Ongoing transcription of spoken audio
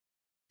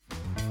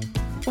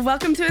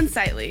Welcome to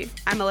Insightly.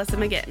 I'm Melissa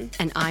McGinn.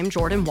 And I'm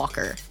Jordan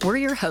Walker. We're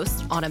your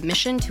hosts on a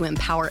mission to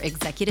empower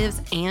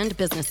executives and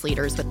business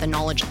leaders with the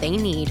knowledge they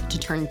need to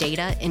turn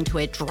data into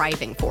a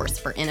driving force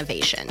for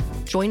innovation.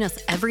 Join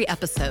us every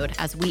episode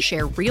as we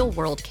share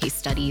real-world case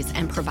studies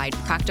and provide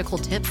practical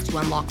tips to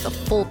unlock the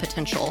full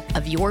potential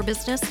of your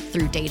business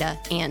through data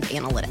and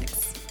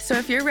analytics. So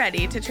if you're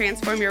ready to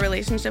transform your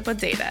relationship with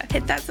data,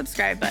 hit that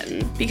subscribe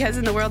button, because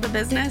in the world of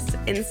business,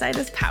 insight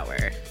is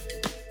power.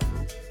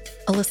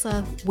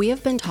 Alyssa, we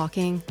have been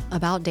talking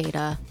about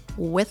data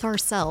with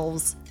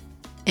ourselves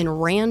in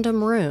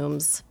random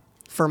rooms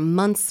for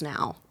months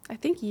now. I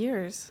think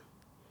years.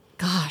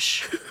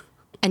 Gosh.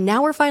 And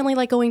now we're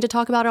finally going to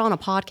talk about it on a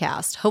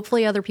podcast.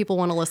 Hopefully other people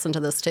want to listen to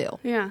this too.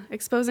 Yeah,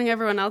 exposing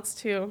everyone else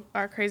to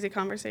our crazy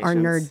conversations. Our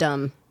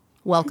nerddom.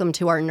 Welcome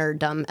to our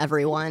nerddom,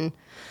 everyone.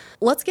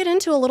 Let's get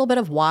into a little bit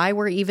of why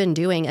we're even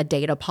doing a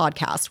data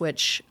podcast,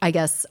 which I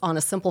guess on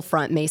a simple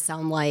front may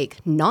sound like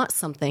not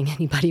something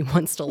anybody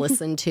wants to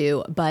listen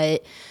to,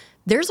 but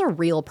there's a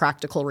real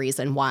practical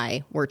reason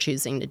why we're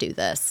choosing to do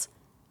this.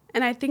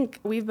 And I think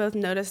we've both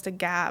noticed a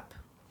gap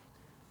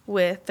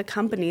with the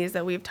companies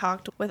that we've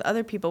talked with,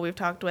 other people we've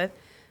talked with,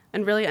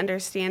 and really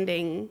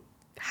understanding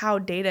how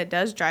data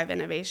does drive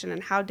innovation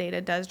and how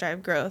data does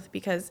drive growth,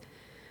 because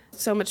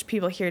so much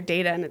people hear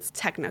data and it's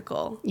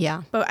technical.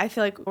 Yeah. But I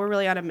feel like we're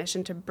really on a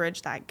mission to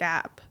bridge that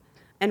gap.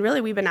 And really,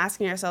 we've been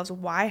asking ourselves,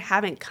 why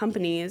haven't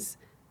companies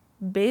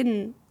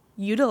been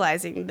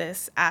utilizing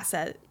this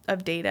asset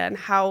of data, and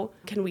how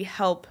can we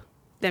help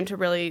them to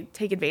really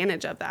take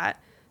advantage of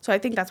that? So I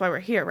think that's why we're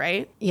here,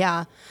 right?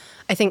 Yeah.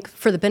 I think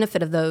for the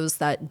benefit of those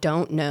that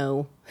don't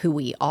know who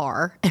we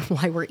are and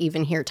why we're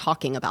even here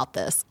talking about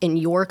this, in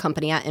your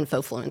company at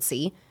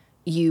Infofluency,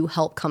 you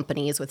help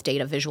companies with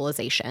data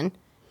visualization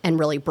and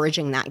really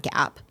bridging that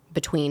gap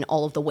between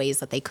all of the ways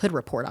that they could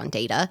report on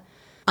data.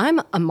 I'm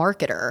a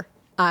marketer.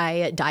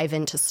 I dive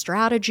into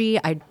strategy.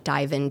 I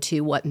dive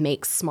into what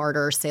makes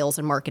smarter sales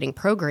and marketing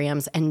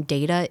programs, and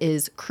data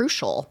is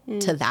crucial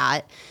to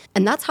that.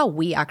 And that's how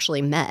we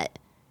actually met.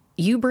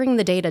 You bring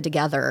the data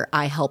together,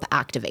 I help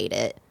activate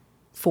it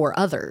for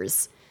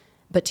others.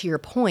 But to your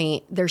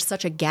point, there's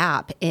such a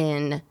gap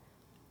in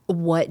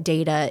what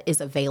data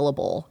is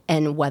available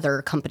and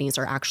whether companies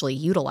are actually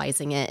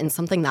utilizing it. And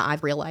something that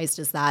I've realized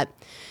is that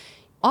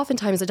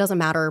oftentimes it doesn't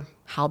matter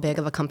how big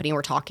of a company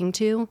we're talking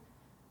to.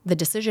 The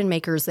decision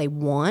makers, they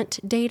want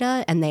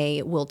data, and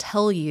they will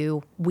tell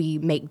you we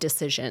make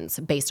decisions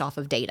based off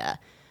of data.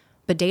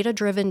 But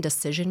data-driven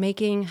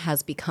decision-making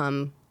has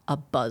become a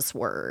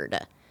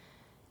buzzword.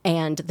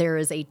 And there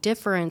is a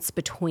difference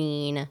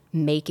between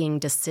making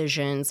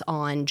decisions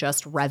on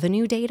just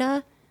revenue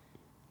data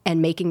and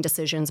making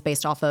decisions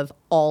based off of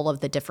all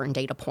of the different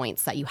data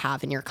points that you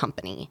have in your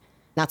company.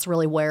 That's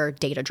really where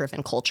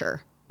data-driven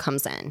culture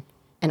comes in.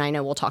 And I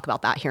know we'll talk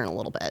about that here in a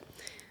little bit.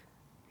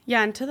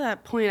 Yeah, and to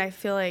that point, I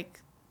feel like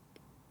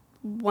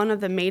one of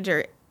the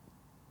major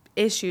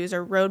issues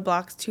or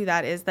roadblocks to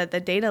that is that the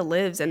data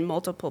lives in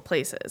multiple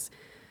places.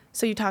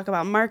 So you talk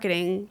about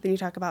marketing, then you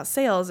talk about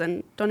sales,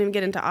 and don't even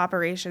get into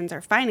operations or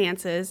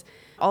finances.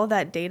 All of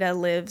that data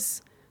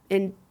lives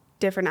in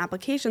different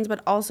applications, but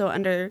also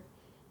under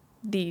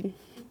the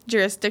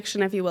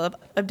jurisdiction, if you will,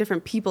 of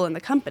different people in the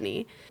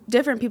company.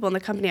 Different people in the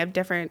company have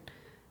different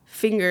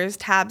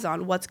tabs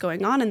on what's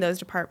going on in those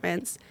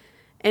departments.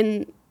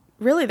 And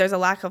really, there's a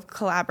lack of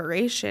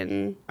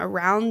collaboration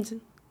around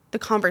the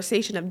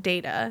conversation of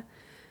data.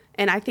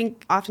 And I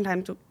think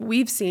oftentimes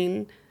we've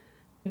seen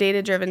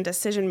data-driven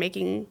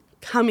decision-making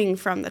coming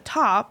from the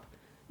top,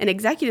 and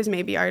executives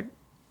maybe are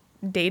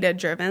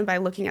data-driven by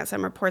looking at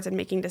some reports and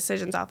making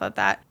decisions off of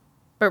that.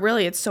 But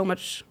really, it's so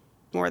much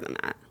more than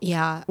that.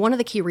 Yeah. One of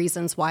the key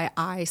reasons why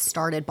I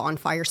started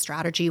Bonfire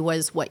Strategy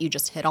was what you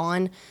just hit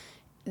on.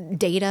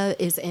 Data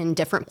is in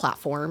different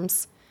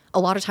platforms. A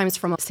lot of times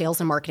from a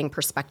sales and marketing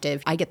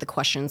perspective, I get the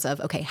questions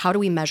of, okay, how do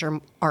we measure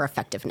our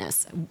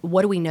effectiveness?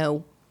 What do we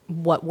know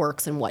what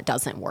works and what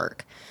doesn't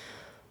work?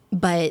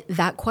 But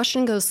that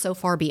question goes so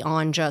far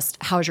beyond just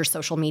how is your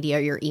social media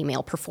or your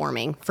email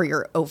performing for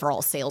your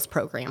overall sales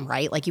program,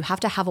 right? Like you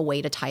have to have a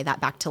way to tie that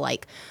back to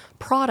like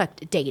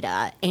product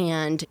data,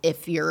 and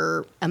if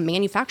you're a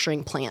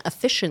manufacturing plant,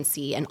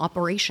 efficiency and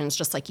operations,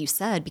 just like you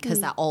said, because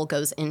that all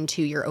goes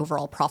into your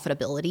overall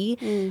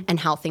profitability and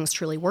how things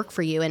truly work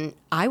for you. And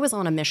I was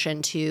on a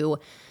mission to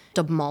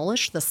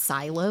demolish the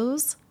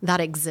silos that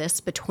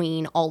exist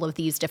between all of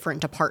these different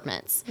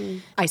departments.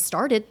 I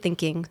started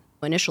thinking,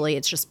 initially,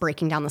 it's just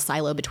breaking down the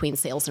silo between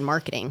sales and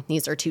marketing.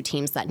 These are two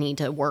teams that need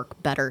to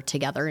work better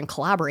together and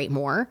collaborate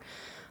more.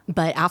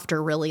 But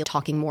after really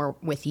talking more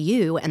with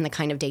you and the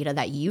kind of data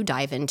that you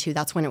dive into,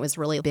 that's when it was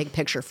really a big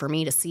picture for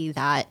me to see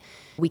that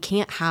we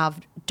can't have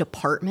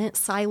department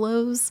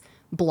silos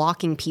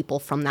blocking people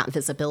from that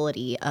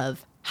visibility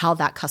of how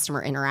that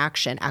customer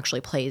interaction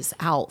actually plays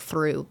out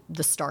through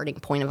the starting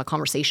point of a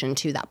conversation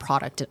to that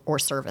product or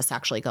service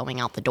actually going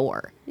out the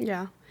door.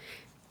 Yeah.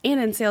 And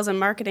in sales and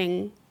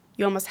marketing,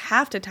 you almost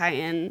have to tie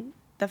in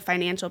the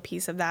financial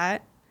piece of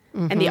that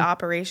and the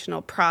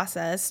operational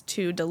process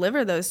to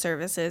deliver those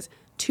services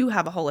to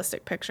have a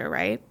holistic picture,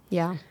 right?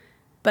 Yeah.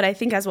 But I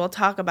think as we'll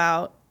talk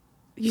about,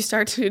 you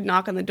start to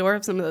knock on the door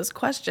of some of those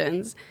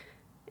questions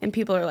and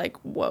people are like,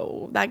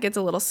 whoa, that gets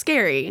a little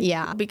scary.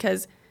 Yeah.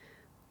 Because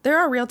there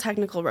are real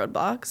technical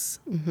roadblocks.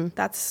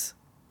 That's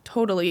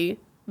totally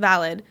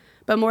valid.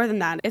 But more than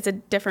that, it's a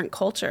different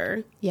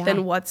culture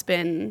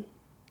than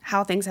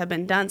how things have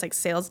been done. It's like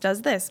sales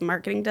does this,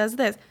 marketing does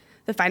this.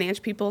 The finance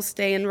people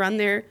stay and run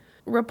their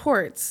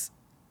reports.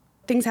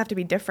 Things have to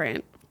be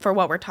different for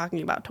what we're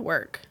talking about to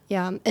work.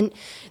 Yeah. And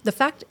the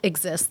fact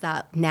exists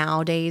that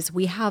nowadays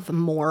we have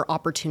more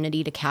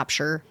opportunity to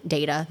capture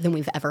data than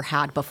we've ever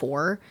had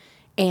before.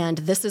 And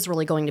this is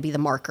really going to be the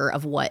marker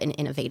of what an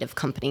innovative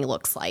company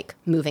looks like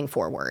moving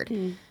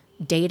forward.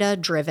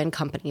 Data-driven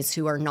companies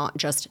who are not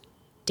just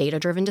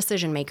data-driven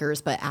decision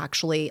makers, but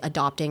actually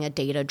adopting a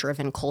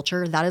data-driven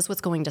culture, that is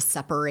what's going to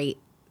separate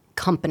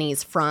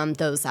companies from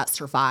those that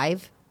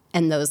survive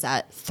and those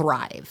that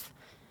thrive.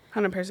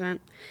 100%.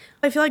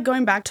 I feel like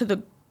going back to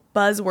the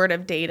buzzword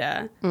of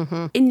data,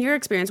 in your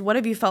experience, what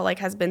have you felt like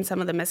has been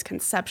some of the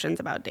misconceptions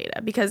about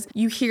data? Because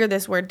you hear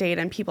this word data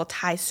and people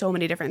tie so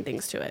many different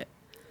things to it.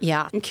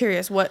 Yeah. I'm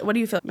curious, what do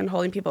you feel has been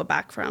holding people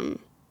back from?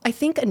 I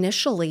think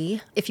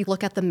initially, if you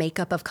look at the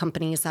makeup of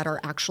companies that are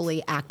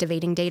actually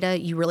activating data,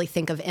 you really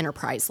think of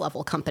enterprise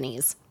level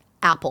companies,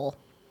 Apple,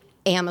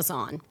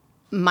 Amazon,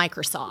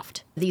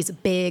 Microsoft, these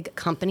big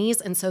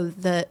companies. And so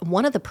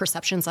one of the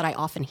perceptions that I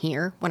often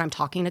hear when I'm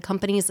talking to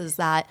companies is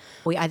that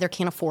we either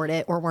can't afford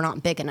it or we're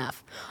not big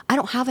enough. I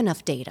don't have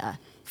enough data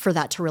for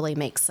that to really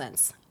make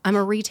sense. I'm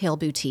a retail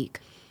boutique.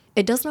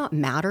 It does not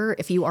matter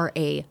if you are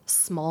a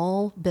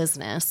small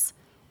business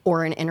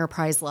or an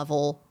enterprise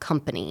level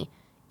company.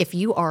 If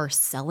you are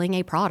selling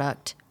a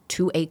product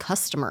to a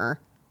customer,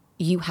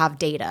 you have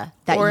data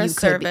that or you a could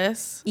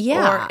service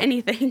or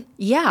anything.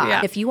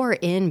 Yeah. If you are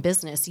in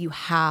business, you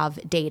have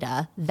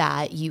data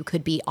that you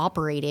could be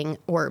operating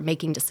or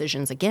making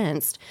decisions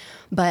against.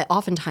 But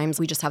oftentimes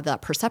we just have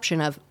that perception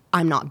of,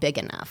 I'm not big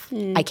enough.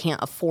 I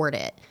can't afford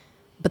it.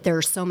 But there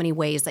are so many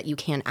ways that you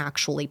can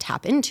actually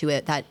tap into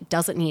it that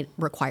doesn't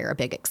require a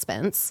big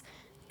expense.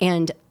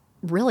 And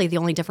really the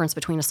only difference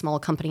between a small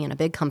company and a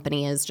big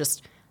company is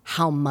just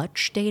how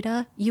much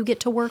data you get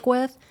to work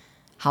with,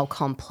 how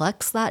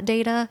complex that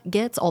data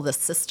gets, all the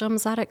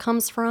systems that it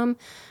comes from.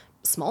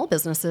 Small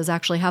businesses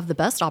actually have the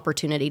best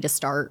opportunity to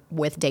start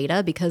with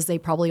data because they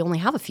probably only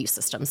have a few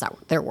systems that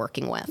they're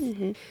working with.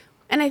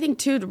 And I think,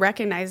 too,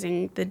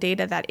 recognizing the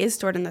data that is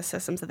stored in the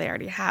systems that they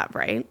already have,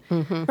 right?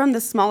 From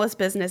the smallest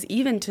business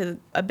even to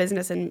a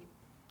business in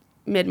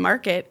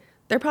mid-market,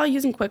 they're probably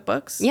using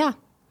QuickBooks. Yeah.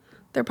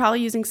 They're probably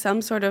using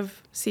some sort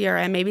of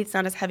CRM. Maybe it's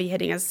not as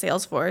heavy-hitting as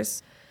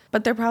Salesforce,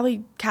 but they're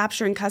probably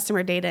capturing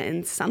customer data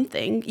in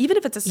something, even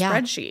if it's a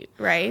spreadsheet,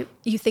 right?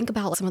 You think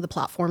about some of the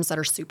platforms that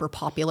are super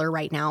popular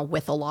right now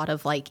with a lot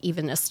of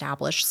even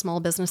established small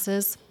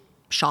businesses.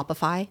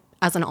 Shopify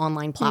as an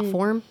online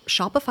platform.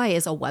 Shopify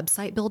is a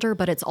website builder,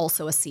 but it's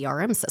also a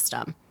CRM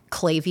system.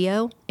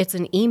 Klaviyo, it's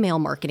an email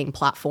marketing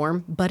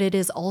platform, but it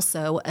is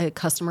also a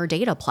customer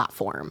data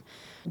platform.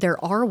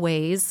 There are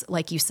ways,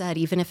 like you said,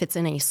 even if it's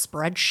in a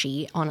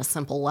spreadsheet on a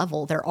simple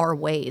level, there are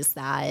ways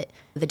that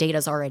the data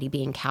is already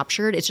being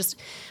captured. It's just,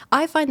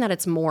 I find that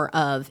it's more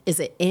of, is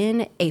it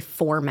in a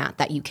format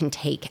that you can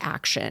take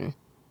action?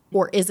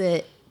 Or is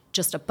it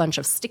just a bunch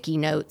of sticky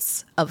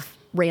notes of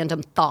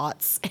random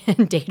thoughts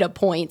and data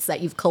points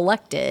that you've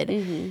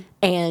collected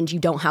and you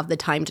don't have the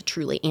time to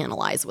truly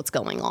analyze what's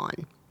going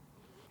on?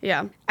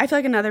 Yeah. I feel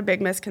like another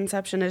big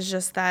misconception is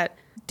just that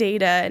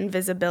data and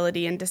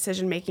visibility and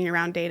decision-making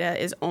around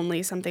data is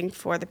only something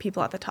for the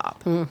people at the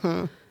top.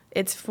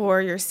 It's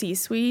for your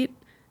C-suite.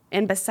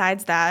 And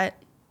besides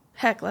that,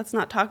 heck, let's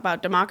not talk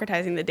about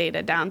democratizing the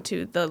data down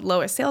to the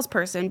lowest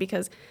salesperson,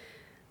 because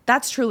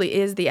that truly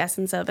is the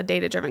essence of a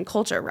data-driven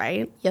culture,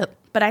 right? Yep.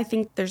 But I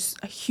think there's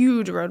a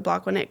huge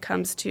roadblock when it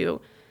comes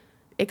to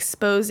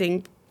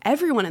exposing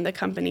everyone in the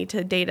company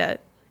to data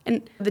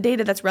and the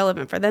data that's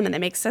relevant for them and that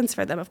makes sense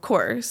for them, of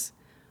course.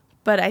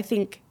 But I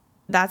think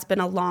that's been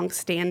a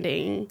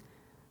long-standing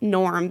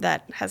norm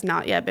that has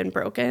not yet been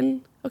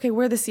broken. Okay,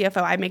 we're the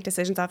CFO. I make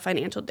decisions off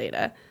financial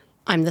data.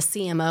 I'm the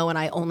CMO and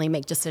I only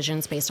make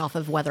decisions based off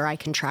of whether I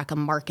can track a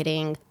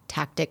marketing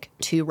tactic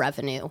to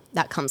revenue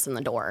that comes in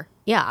the door.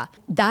 Yeah,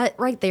 that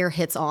right there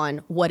hits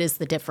on what is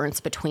the difference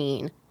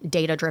between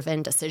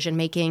data-driven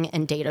decision-making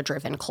and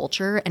data-driven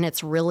culture. And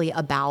it's really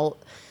about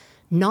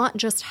not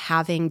just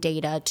having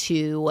data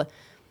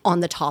on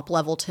the top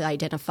level to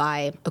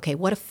identify, okay,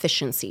 what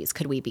efficiencies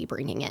could we be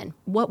bringing in?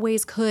 What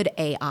ways could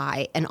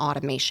AI and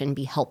automation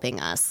be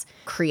helping us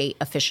create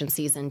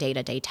efficiencies in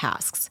day-to-day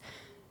tasks?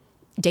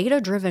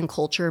 Data-driven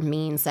culture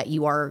means that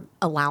you are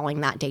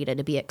allowing that data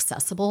to be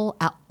accessible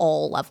at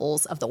all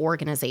levels of the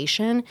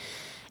organization.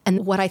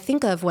 And what I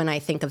think of when I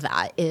think of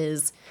that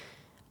is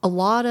a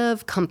lot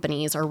of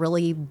companies are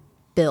really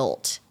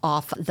built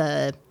off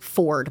the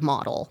Ford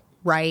model,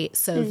 right?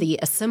 So the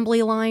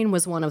assembly line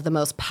was one of the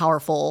most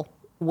powerful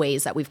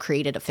ways that we've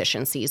created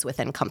efficiencies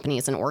within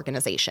companies and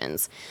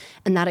organizations.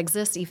 And that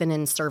exists even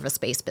in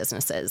service-based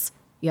businesses.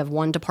 You have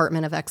one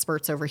department of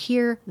experts over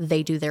here.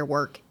 They do their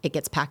work. It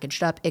gets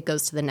packaged up. It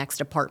goes to the next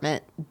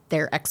department.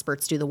 Their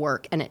experts do the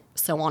work, and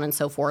so on and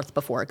so forth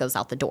before it goes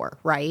out the door,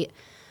 right?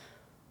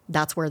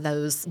 That's where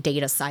those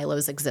data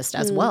silos exist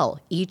as well.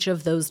 Each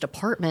of those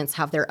departments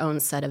have their own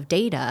set of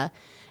data,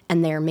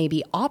 and they're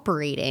maybe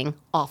operating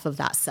off of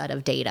that set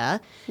of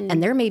data,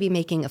 and they're maybe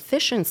making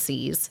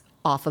efficiencies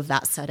off of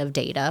that set of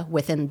data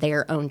within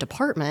their own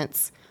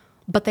departments.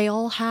 But they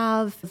all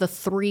have the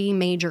 3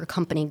 major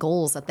company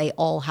goals that they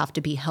all have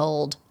to be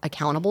held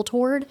accountable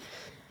toward.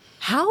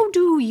 How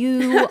do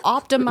you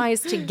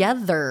optimize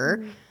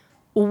together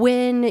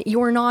when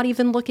you're not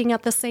even looking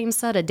at the same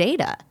set of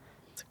data?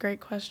 It's a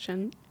great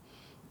question.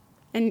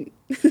 And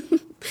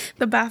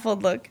the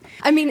baffled look.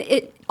 I mean,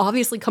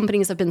 obviously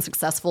companies have been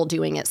successful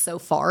doing it so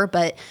far,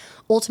 but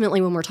ultimately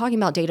when we're talking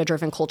about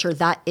data-driven culture,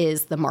 that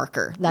is the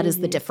marker. That is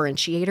the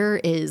differentiator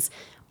is,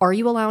 are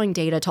you allowing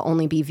data to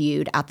only be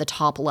viewed at the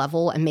top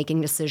level and making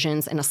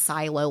decisions in a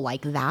silo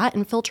like that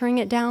and filtering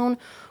it down?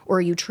 Or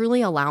are you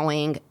truly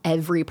allowing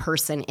every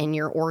person in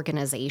your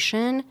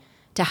organization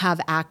to have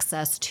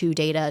access to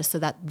data so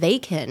that they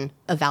can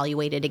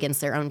evaluate it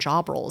against their own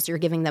job roles? You're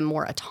giving them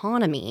more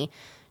autonomy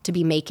to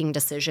be making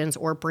decisions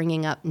or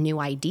bringing up new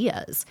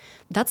ideas.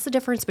 That's the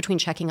difference between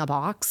checking a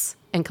box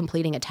and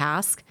completing a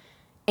task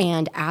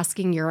and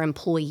asking your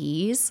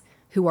employees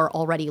who are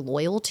already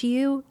loyal to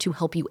you to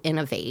help you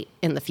innovate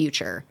in the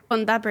future.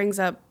 And that brings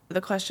up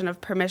the question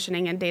of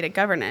permissioning and data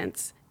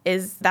governance.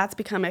 That's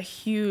become a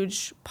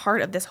huge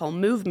part of this whole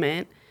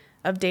movement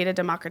of data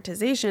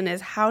democratization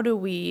is how do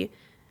we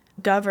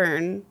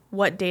govern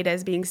what data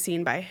is being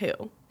seen by who?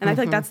 And I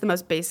feel like that's the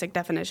most basic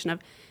definition of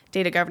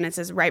data governance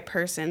is right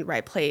person,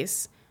 right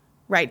place,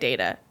 right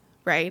data,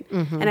 right?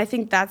 And I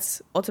think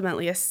that's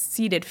ultimately a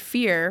seeded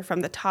fear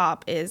from the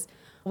top is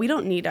we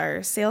don't need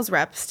our sales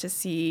reps to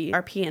see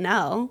our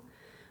P&L,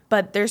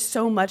 but there's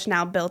so much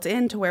now built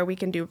in to where we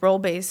can do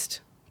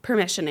role-based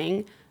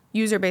permissioning,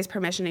 user-based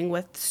permissioning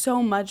with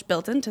so much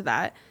built into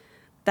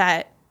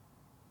that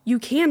you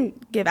can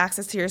give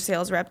access to your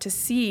sales rep to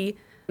see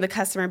the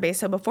customer base.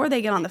 So before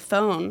they get on the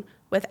phone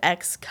with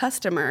X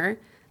customer,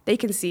 they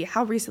can see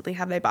how recently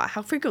have they bought,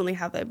 how frequently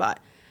have they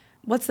bought,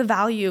 what's the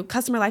value,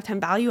 customer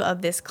lifetime value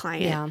of this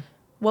client,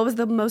 what was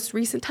the most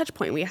recent touch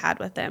point we had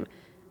with them,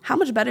 how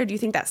much better do you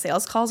think that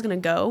sales call is going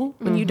to go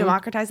when you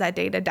democratize that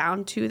data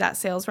down to that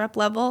sales rep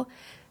level,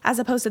 as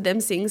opposed to them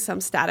seeing some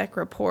static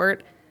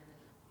report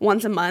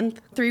once a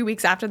month, 3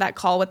 weeks after that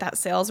call with that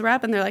sales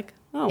rep, and they're like,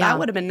 oh, that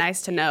would have been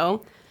nice to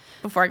know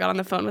before I got on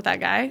the phone with that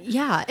guy.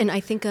 Yeah, and I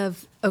think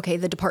of, okay,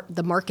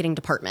 the marketing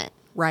department,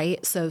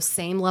 right? So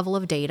same level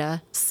of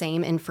data,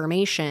 same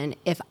information.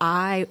 If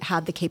I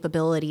had the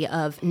capability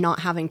of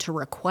not having to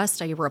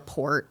request a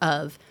report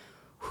of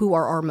who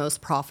are our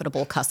most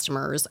profitable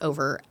customers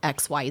over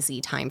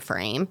XYZ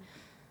timeframe,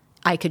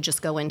 I could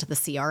just go into the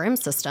CRM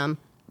system,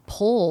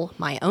 pull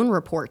my own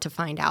report to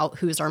find out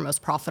who's our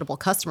most profitable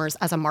customers.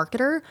 As a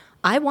marketer,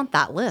 I want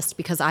that list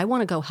because I want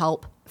to go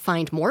help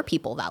find more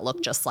people that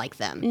look just like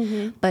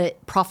them.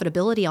 But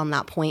profitability on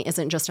that point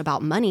isn't just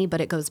about money, but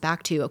it goes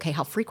back to, okay,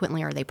 how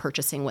frequently are they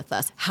purchasing with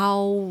us?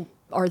 How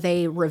are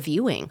they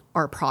reviewing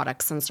our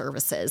products and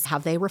services?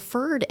 Have they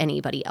referred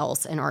anybody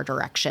else in our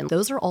direction?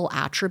 Those are all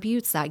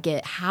attributes that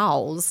get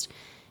housed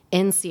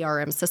in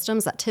CRM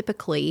systems that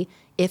typically,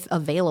 if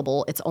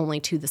available, it's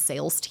only to the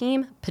sales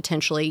team,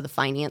 potentially the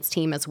finance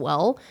team as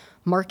well.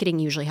 Marketing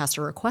usually has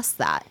to request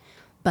that.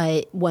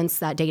 But once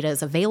that data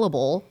is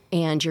available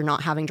and you're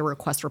not having to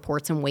request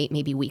reports and wait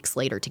maybe weeks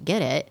later to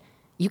get it,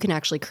 you can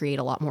actually create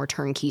a lot more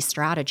turnkey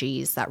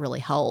strategies that really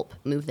help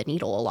move the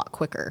needle a lot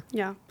quicker.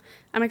 Yeah.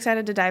 I'm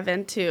excited to dive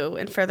into,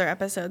 in further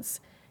episodes,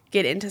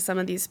 get into some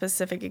of these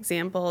specific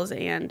examples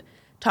and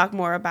talk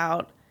more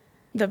about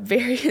the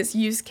various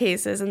use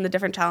cases and the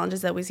different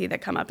challenges that we see that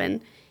come up in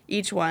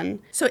each one.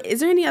 So is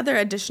there any other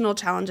additional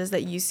challenges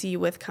that you see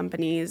with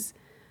companies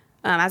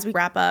as we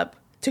wrap up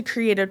to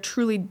create a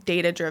truly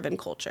data-driven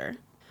culture?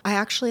 I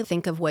actually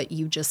think of what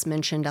you just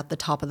mentioned at the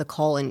top of the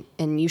call,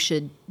 and you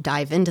should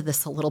dive into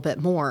this a little bit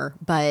more,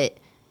 but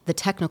the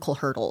technical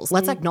hurdles.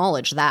 Let's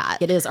acknowledge that.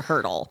 It is a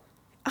hurdle.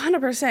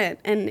 100%.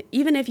 And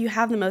even if you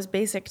have the most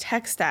basic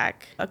tech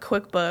stack, a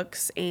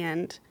QuickBooks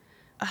and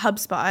a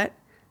HubSpot,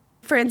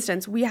 for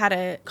instance, we had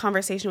a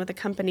conversation with a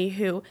company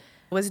who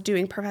was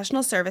doing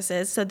professional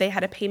services, so they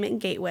had a payment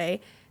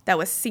gateway that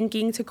was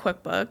syncing to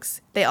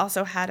QuickBooks. They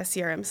also had a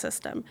CRM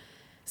system.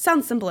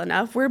 Sounds simple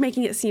enough. We're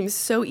making it seem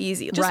so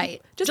easy.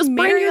 Just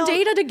bring your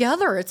data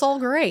together. It's all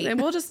great.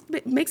 And we'll just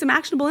make some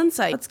actionable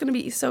insight. It's going to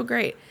be so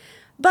great.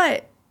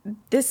 But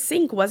this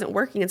sync wasn't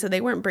working, and so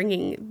they weren't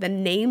bringing the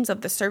names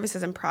of the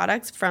services and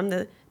products from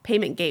the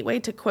payment gateway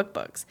to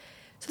QuickBooks.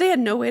 So they had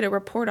no way to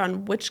report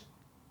on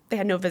they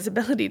had no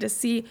visibility to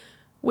see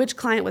which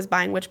client was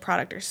buying which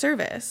product or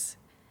service.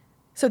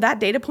 So that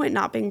data point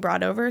not being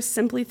brought over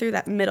simply through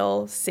that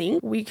middle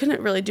sync, we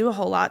couldn't really do a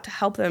whole lot to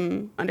help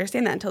them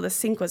understand that until the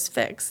sync was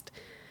fixed.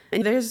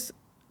 And there's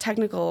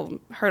technical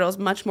hurdles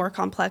much more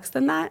complex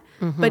than that.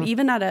 But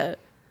even at a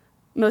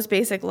most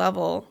basic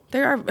level,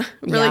 there are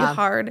really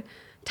hard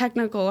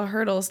technical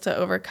hurdles to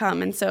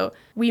overcome. And so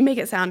we make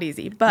it sound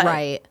easy, but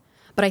Right.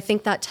 But I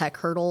think that tech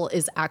hurdle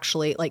is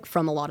actually, like,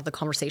 from a lot of the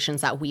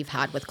conversations that we've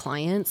had with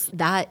clients,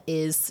 that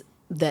is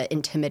the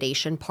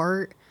intimidation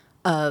part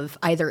of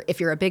either if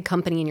you're a big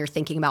company and you're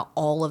thinking about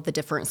all of the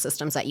different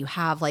systems that you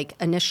have, like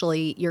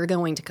initially you're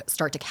going to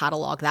start to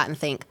catalog that and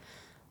think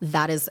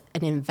that is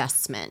an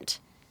investment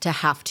to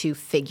have to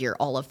figure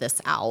all of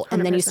this out.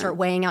 And then you 100%. start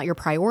weighing out your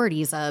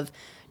priorities of,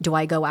 do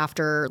I go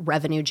after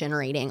revenue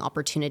generating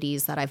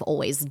opportunities that I've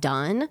always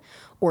done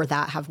or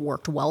that have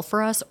worked well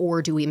for us?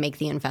 Or do we make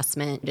the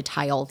investment to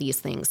tie all these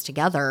things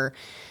together?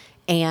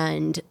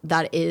 And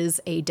that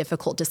is a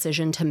difficult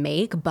decision to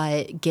make.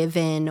 But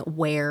given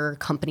where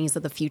companies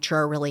of the future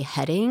are really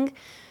heading,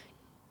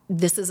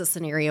 this is a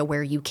scenario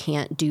where you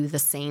can't do the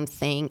same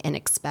thing and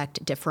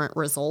expect different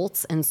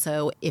results. And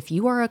so if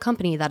you are a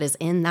company that is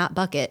in that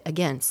bucket,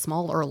 again,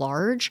 small or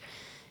large,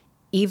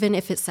 even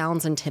if it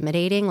sounds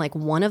intimidating, like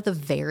one of the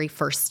very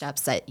first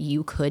steps that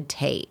you could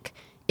take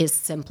is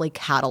simply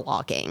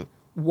cataloging.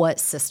 What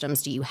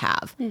systems do you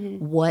have?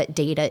 What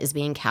data is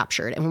being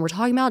captured? And when we're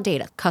talking about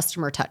data,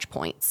 customer touch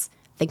points,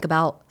 think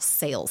about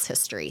sales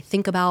history,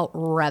 think about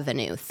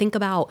revenue, think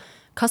about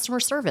customer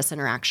service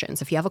interactions.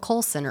 If you have a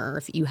call center,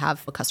 if you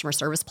have a customer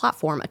service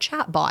platform, a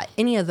chat bot,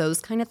 any of those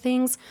kind of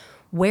things,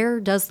 where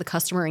does the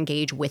customer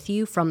engage with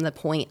you from the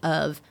point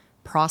of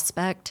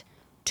prospect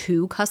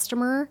to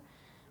customer?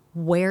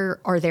 Where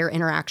are their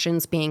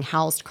interactions being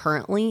housed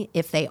currently,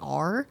 if they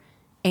are?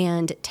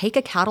 And take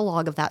a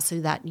catalog of that so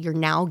that you're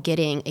now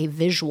getting a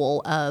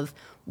visual of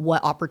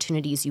what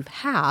opportunities you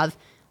have.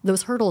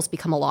 Those hurdles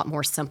become a lot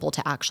more simple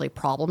to actually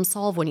problem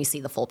solve when you see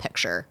the full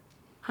picture.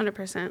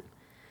 100%.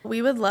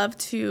 We would love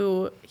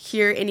to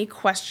hear any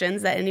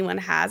questions that anyone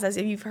has, as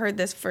if you've heard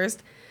this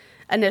first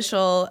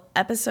initial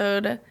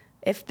episode.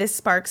 If this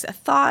sparks a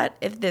thought,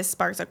 if this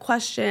sparks a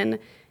question,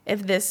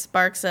 if this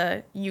sparks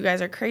a, you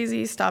guys are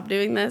crazy, stop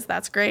doing this,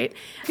 that's great.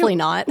 Hopefully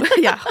not.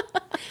 Yeah.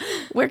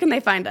 Where can they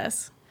find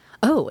us?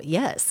 Oh,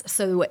 yes.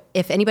 So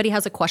if anybody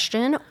has a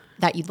question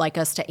that you'd like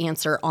us to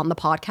answer on the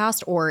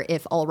podcast, or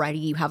if already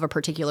you have a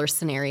particular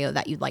scenario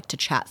that you'd like to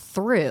chat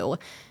through,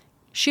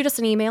 shoot us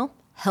an email,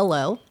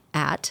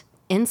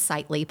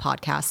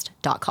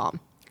 hello@insightlypodcast.com.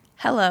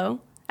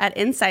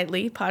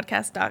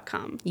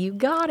 Hello@insightlypodcast.com. You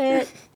got it.